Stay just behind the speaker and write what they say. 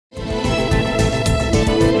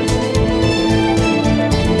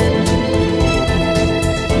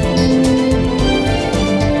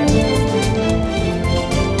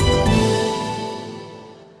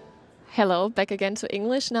back again to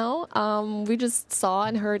English now. We just saw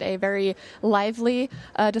and heard a very lively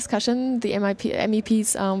discussion. The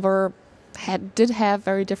MEPs did have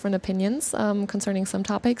very different opinions concerning some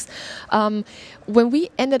topics. When we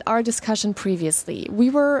ended our discussion previously, we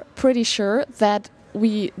were pretty sure that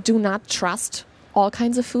we do not trust all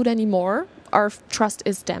kinds of food anymore. Our trust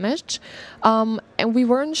is damaged. And we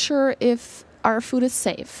weren't sure if our food is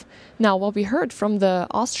safe. Now, what we heard from the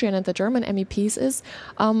Austrian and the German MEPs is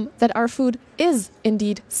that our food is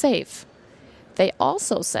indeed safe. They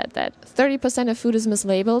also said that 30% of food is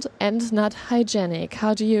mislabeled and not hygienic.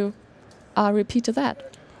 How do you repeat to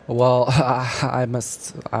that? Well, I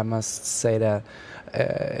must say that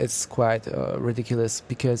it's quite ridiculous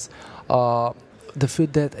because the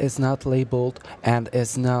food that is not labeled and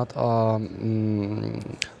is not,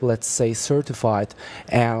 let's say, certified,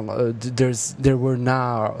 and there were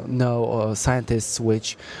no scientists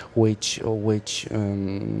which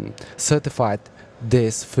certified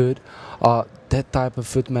this food. That type of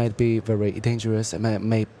food might be very dangerous and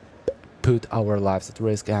may put our lives at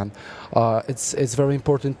risk, and it's very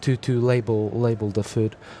important to label the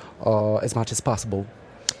food as much as possible.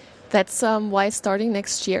 That's why starting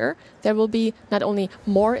next year there will be not only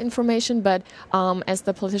more information, but as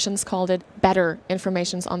the politicians called it, better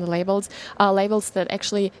informations on the labels, labels that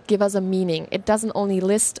actually give us a meaning. It doesn't only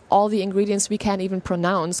list all the ingredients we can't even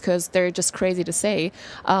pronounce because they're just crazy to say,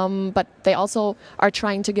 but they also are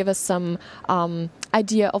trying to give us some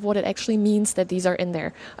idea of what it actually means that these are in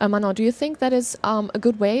there. Manon, do you think that is a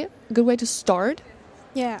good way to start?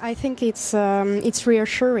 Yeah, I think it's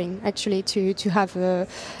reassuring actually to have a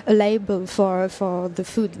label for the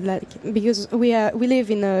food, because we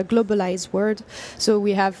live in a globalized world. So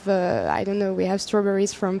we have we have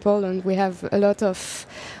strawberries from Poland, we have a lot of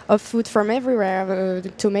food from everywhere,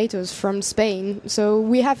 tomatoes from Spain. So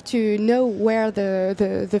we have to know where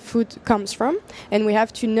the food comes from, and we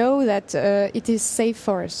have to know that it is safe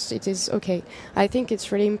for us. It is okay. I think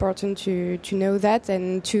it's really important to know that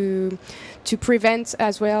and to prevent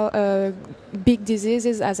as well big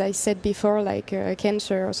diseases, as I said before, like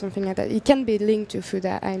cancer or something like that. It can be linked to food.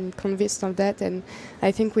 I'm convinced of that, and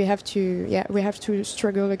I think we have to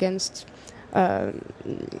struggle against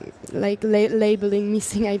labeling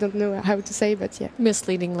missing. I don't know how to say, but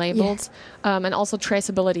misleading labels, and also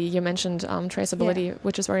traceability. You mentioned traceability,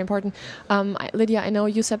 which is very important. Lidija, I know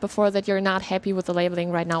you said before that you're not happy with the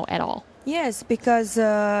labeling right now at all. Yes, because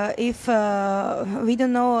if we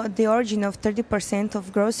don't know the origin of 30%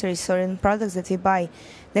 of groceries or in products that we buy,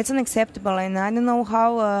 that's unacceptable. And I don't know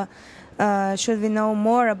how should we know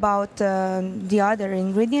more about the other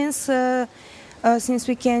ingredients, since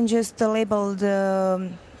we can just label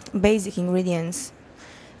the basic ingredients.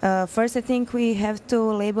 First, I think we have to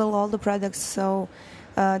label all the products so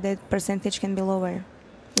that percentage can be lower.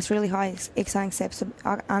 It's really high. It's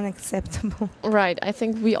unacceptable. Right. I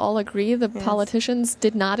think we all agree. The politicians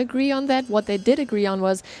did not agree on that. What they did agree on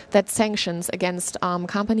was that sanctions against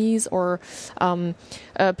companies or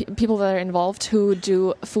people that are involved who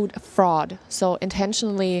do food fraud, so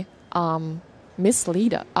intentionally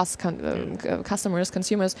mislead us, customers,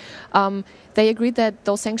 consumers. They agreed that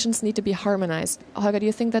those sanctions need to be harmonized. Holger, do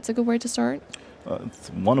you think that's a good way to start? It's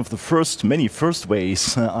one of the many first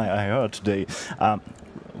ways I heard today.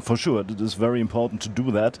 For sure, it is very important to do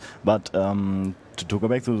that, but to go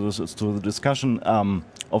back to the discussion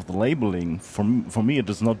of the labeling, for me it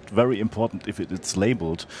is not very important if it's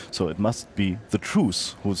labeled, so it must be the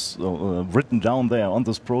truth who's written down there on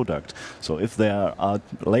this product. So if there are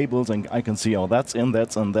labels and I can see, oh, that's in,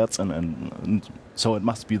 that's and that's, and so it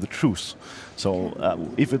must be the truth. So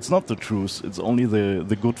if it's not the truth, it's only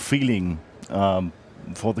the good feeling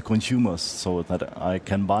for the consumers, so that I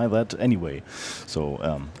can buy that anyway. So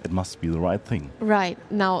it must be the right thing. Right.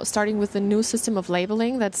 Now, starting with the new system of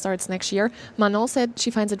labeling that starts next year, Manon said she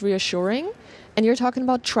finds it reassuring. And you're talking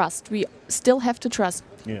about trust. We still have to trust.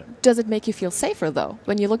 Yeah. Does it make you feel safer, though,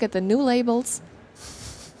 when you look at the new labels?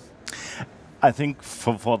 I think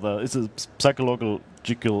it's a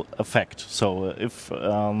psychological effect. So if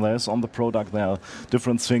there's on the product there are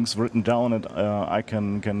different things written down, and I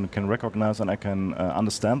can recognize and I can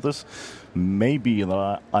understand this, maybe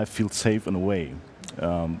that I feel safe in a way.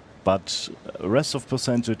 But rest of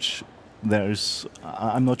percentage,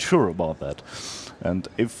 I'm not sure about that. And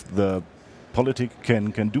if the politic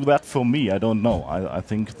can do that for me, I don't know. I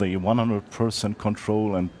think the 100%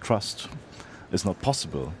 control and trust is not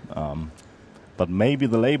possible. But maybe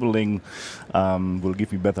the labeling will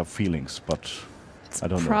give me better feelings. But I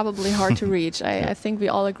don't know. Probably hard to reach. I think we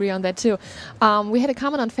all agree on that too. We had a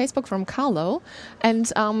comment on Facebook from Carlo,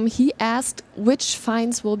 and he asked which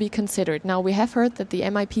fines will be considered. Now, we have heard that the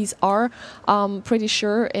MEPs are pretty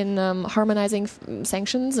sure in harmonizing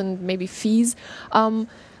sanctions and maybe fees.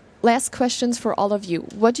 Last questions for all of you.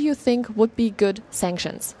 What do you think would be good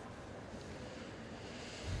sanctions?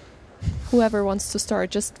 Whoever wants to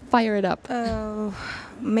start, just fire it up.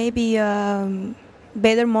 Maybe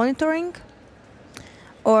better monitoring,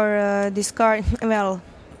 or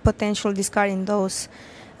potential discarding those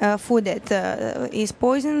food that is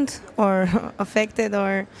poisoned or affected.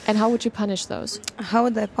 Or And how would you punish those? how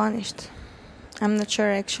would I punish? I'm not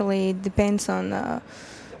sure. Actually, it depends on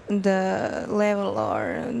the level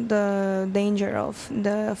or the danger of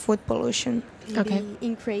the food pollution. Okay.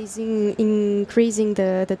 Increasing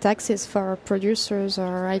the taxes for producers,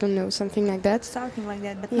 or I don't know, something like that. Something like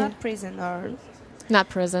that, but Yeah. not prison or Not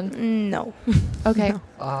prison. no. Okay.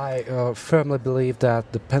 I firmly believe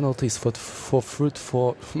that the penalties for food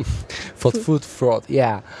fraud,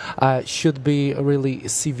 should be really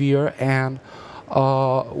severe, and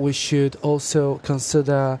we should also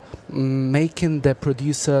consider making the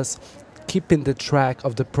producers keeping the track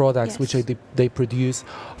of the products which they produce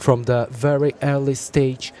from the very early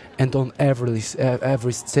stage and on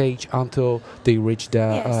every stage until they reach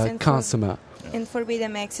the consumer. And forbid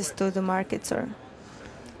them access to the markets or.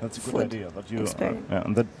 That's a good food idea. That you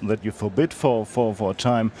experiment. that you forbid for a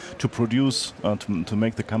time to produce to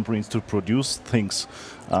make the companies to produce things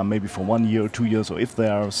maybe for 1 year or 2 years, or if they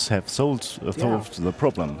have solved the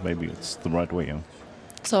problem, maybe it's the right way.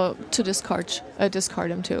 So to discard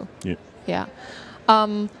them too. Yeah. Yeah.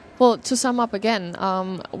 Well, to sum up again,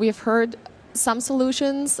 we've heard some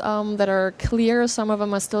solutions that are clear. Some of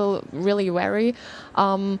them are still really wary.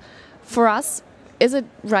 For us, is it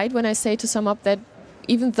right when I say, to sum up, that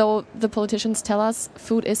even though the politicians tell us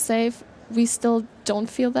food is safe, we still don't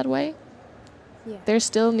feel that way? Yeah. There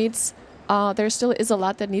still is a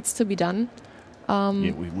lot that needs to be done.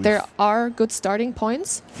 There are good starting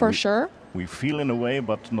points for sure. We feel in a way,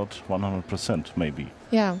 but not 100% maybe.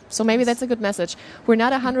 Yeah, so maybe that's a good message. We're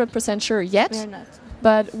not 100% sure yet. We're not.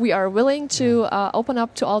 But we are willing to open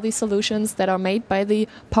up to all these solutions that are made by the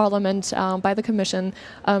Parliament, by the Commission,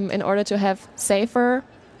 in order to have safer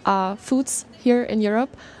foods here in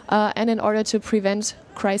Europe, and in order to prevent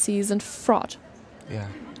crises and fraud. Yeah.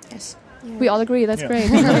 Yes. We all agree. That's great.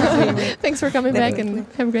 Thanks for coming back, and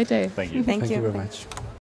have a great day. Thank you. Thank you very much.